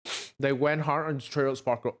They went hard on the trailer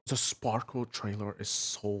Sparkle. The Sparkle trailer is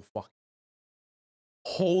so fucking...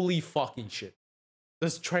 Holy fucking shit.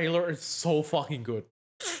 This trailer is so fucking good.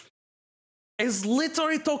 It's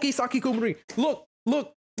literally Tokisaki Kumari. Look,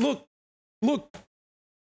 look, look, look.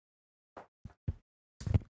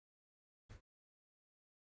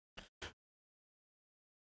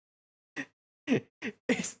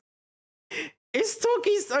 It's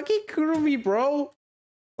Tokisaki Kurumi, bro.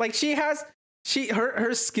 Like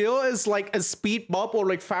her skill is like a speed bump or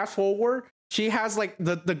like fast forward. She has like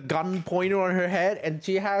the gun pointer on her head, and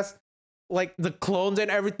she has like the clones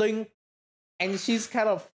and everything. And she's kind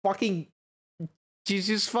of fucking, she's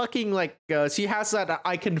just fucking like she has that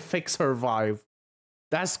I can fix her vibe.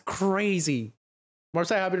 That's crazy.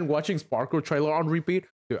 Marcia, I've been watching Sparkle trailer on repeat.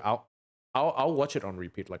 Dude, I'll watch it on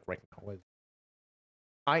repeat like right now.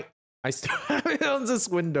 I still have it on this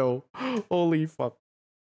window. Holy fuck.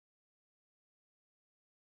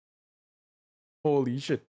 Holy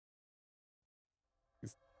shit.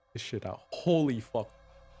 This shit out. Holy fuck.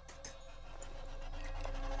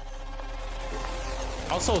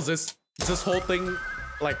 Also, this whole thing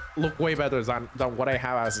like look way better than what I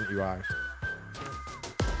have as an UI.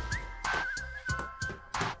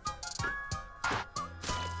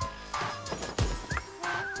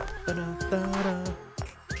 Da-da-da-da.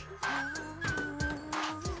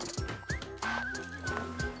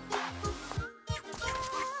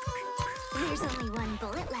 There's only one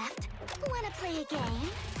bullet left. Wanna play a game?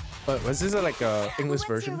 But was this like a English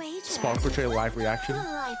version? Sparkle trailer live reaction? The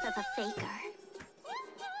life of a faker.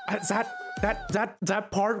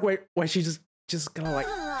 That part where she just kind of like...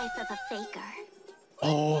 The life of a faker.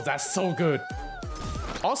 Oh, that's so good.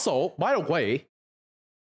 Also, by the way,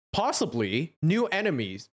 possibly new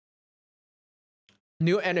enemies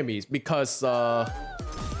because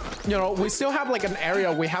you know, we still have like an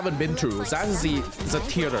area we haven't been to. That's the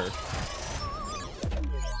theater.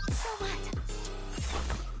 So what?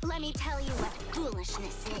 Let me tell you what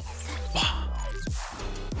foolishness is.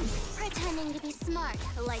 Pretending to be smart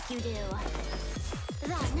like you do.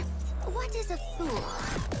 Then, what is a fool?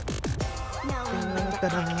 Knowing when to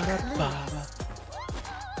act loose.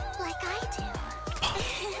 Like I do.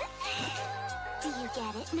 Do you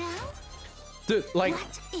get it now? Dude, like,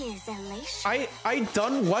 What is elation? I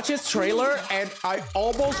done watch his trailer and I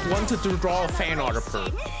almost wanted to draw a fan art of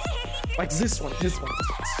her. Like this one.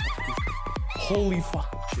 Holy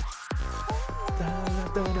fuck shit.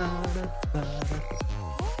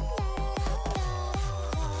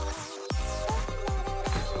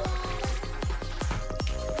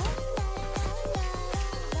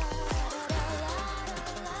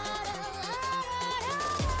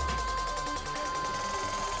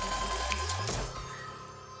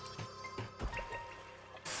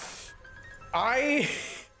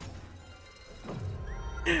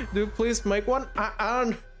 Dude, please make one. I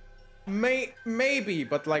don't, maybe,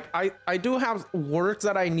 but like I do have work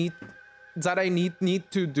that I need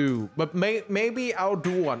to do, but maybe I'll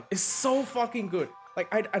do one. It's so fucking good.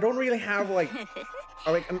 Like I don't really have like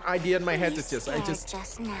an idea in my head. It's just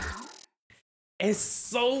now. It's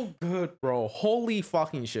so good, bro. Holy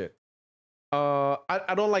fucking shit.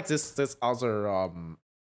 I don't like this other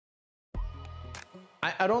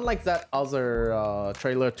I don't like that other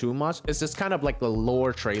trailer too much. It's just kind of like the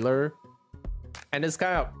lower trailer, and it's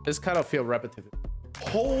kind of feel repetitive.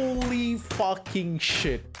 Holy fucking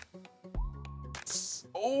shit!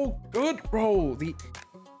 So good, bro.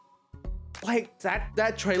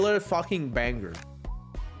 That trailer fucking banger,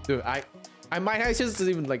 dude. I might just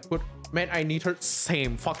even like put, man, I need her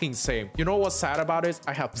same. You know what's sad about it?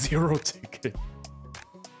 I have 0 ticket.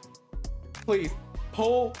 Please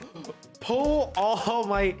pull all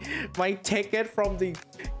my ticket from the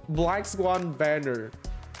Black Swan banner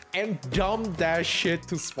and dump that shit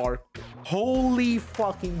to Spark. Holy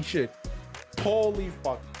fucking shit. Holy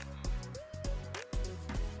fuck.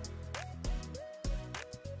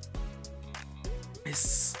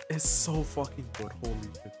 It's so fucking good. Holy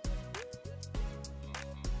shit.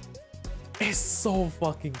 It's so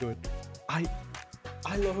fucking good. I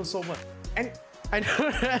love her so much. And I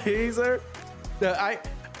know that Hazer, I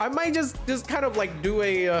might just kind of like do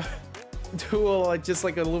a just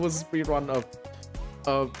like a little speed run of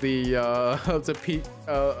the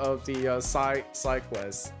side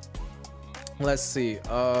quest. Let's see.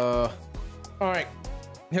 All right.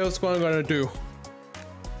 Here's what I'm gonna do.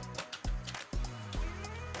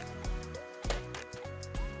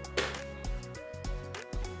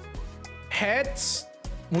 Heads,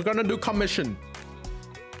 we're gonna do commission.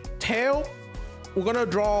 Tail, we're gonna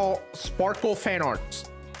draw Sparkle fan arts.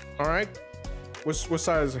 All right, which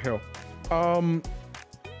side is the hill?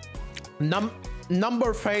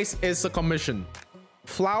 Number face is a commission.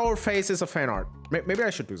 Flower face is a fan art. Maybe I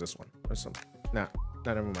should do this one or something. Nah,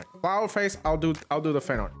 never mind. Flower face, I'll do the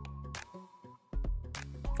fan art.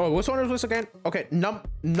 Oh, which one is this again? Okay,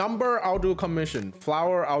 number, I'll do commission.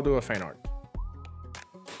 Flower, I'll do a fan art.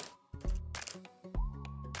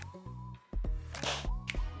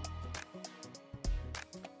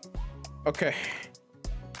 Okay.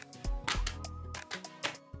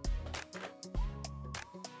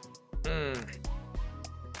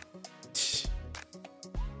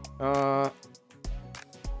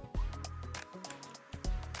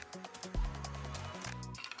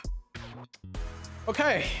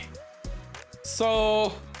 Okay,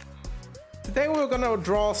 so today we're gonna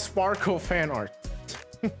draw Sparkle fan art.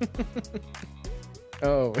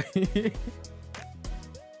 Oh.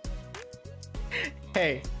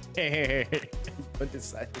 Hey. What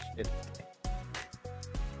is that shit?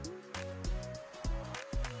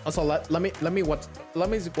 Also, let me watch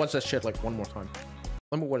that shit like one more time.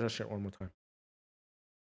 Let me watch that shit one more time.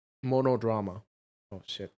 Monodrama. Oh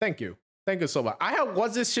shit. Thank you so much. I have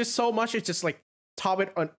watched this shit so much, it's just like top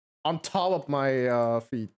it on top of my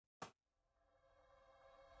feed.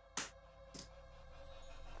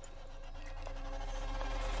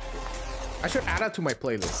 I should add that to my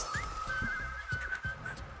playlist.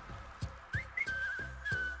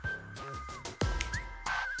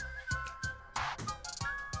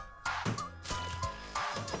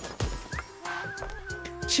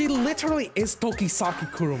 She literally is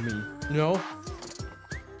Tokisaki Kurumi, you know?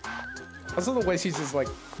 Also the way she's just like,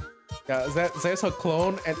 yeah, there's her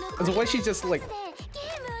clone, and the way she just like,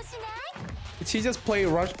 she just play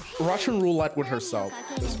Russian roulette with herself.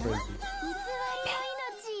 It's crazy.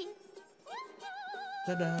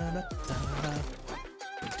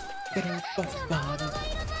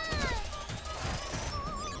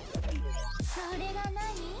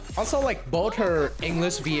 Also, like both her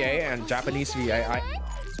English VA and Japanese VA,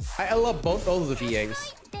 I love both those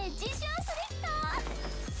VAs.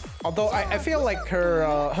 Although I feel like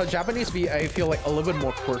her Japanese VA feel like a little bit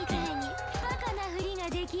more quirky.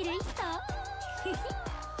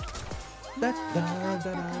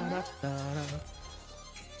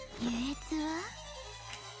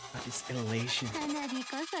 What is elation?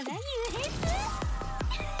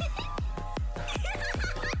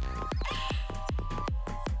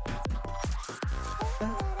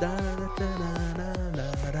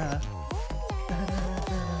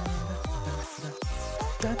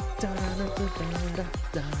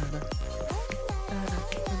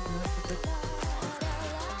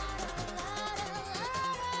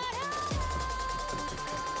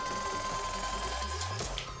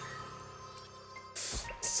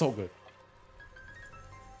 So good.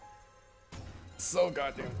 So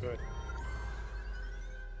goddamn good.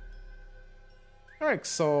 Alright,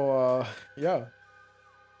 so yeah.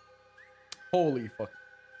 Holy fuck.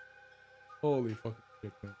 Holy fucking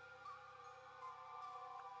shit, man.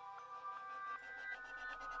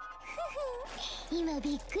 今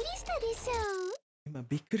びっくりしたでしょ。今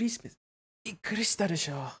びっくりしたでし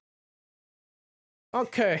ょ。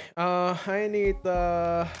Okay, I need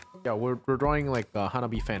yeah, we're drawing like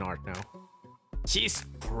Hanabi fan art now. She's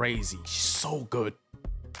crazy. She's so good.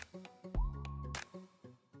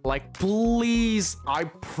 Like, please, I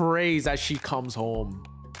pray that she comes home.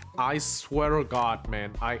 I swear to God,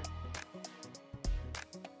 man.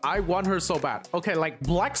 I want her so bad. Okay, like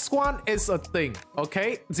Black Swan is a thing,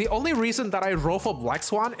 okay? The only reason that I roll for Black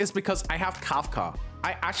Swan is because I have Kafka.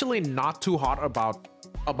 I actually not too hot about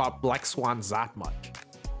Black Swan that much.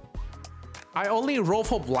 I only roll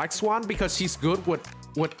for Black Swan because she's good with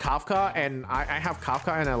Kafka, and I have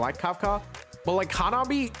Kafka and I like Kafka. But like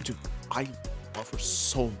Hanabi, dude, I love her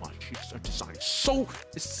so much. She's designed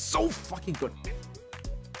it's so fucking good.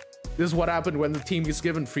 This is what happened when the team is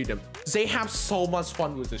given freedom. They have so much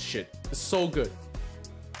fun with this shit. It's so good.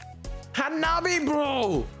 Hanabi,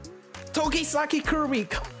 bro! Tokisaki Kurumi,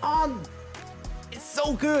 come on! It's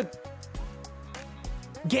so good.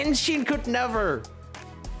 Genshin could never.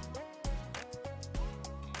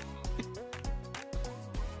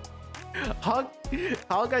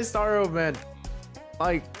 Honkai Star, man.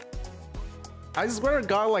 Like, I swear to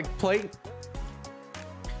God, like playing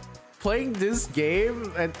this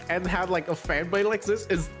game and have like a fanboy like this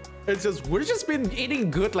is, it's just, we're just been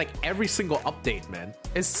eating good like every single update, man.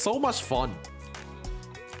 It's so much fun.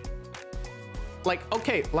 Like,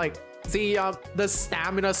 okay, like the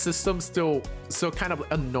stamina system still kind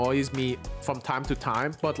of annoys me from time to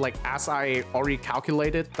time, but like as I already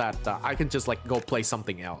calculated that I can just like go play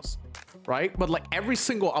something else, right? But like every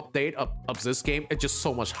single update of this game, it's just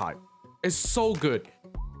so much hype. It's so good.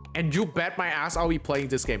 And you bet my ass I'll be playing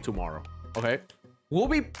this game tomorrow, okay? we'll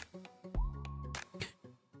be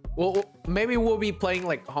well, maybe we'll be playing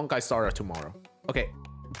like Honkai Star tomorrow. Okay,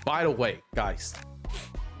 by the way, guys,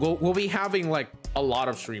 we'll be having like a lot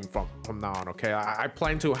of stream from now on. Okay, I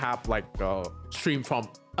plan to have like stream from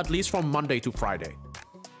at least from Monday to Friday.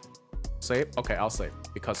 Save? Okay, I'll save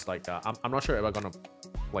because like I'm not sure if I'm gonna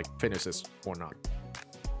like finish this or not.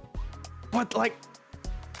 But like,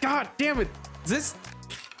 god damn it, this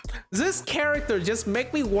character just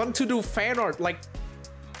make me want to do fan art. Like,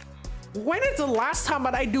 when is the last time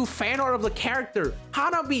that I do fan art of the character?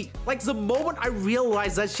 Hanabi, like the moment I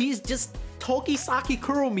realized that she's just Togisaki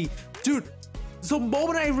Kurumi, dude, the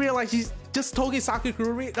moment I realized she's just Togisaki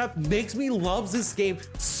Kurumi, that makes me love this game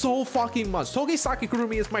so fucking much. Togisaki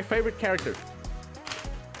Kurumi is my favorite character.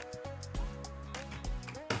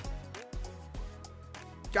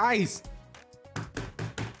 Guys,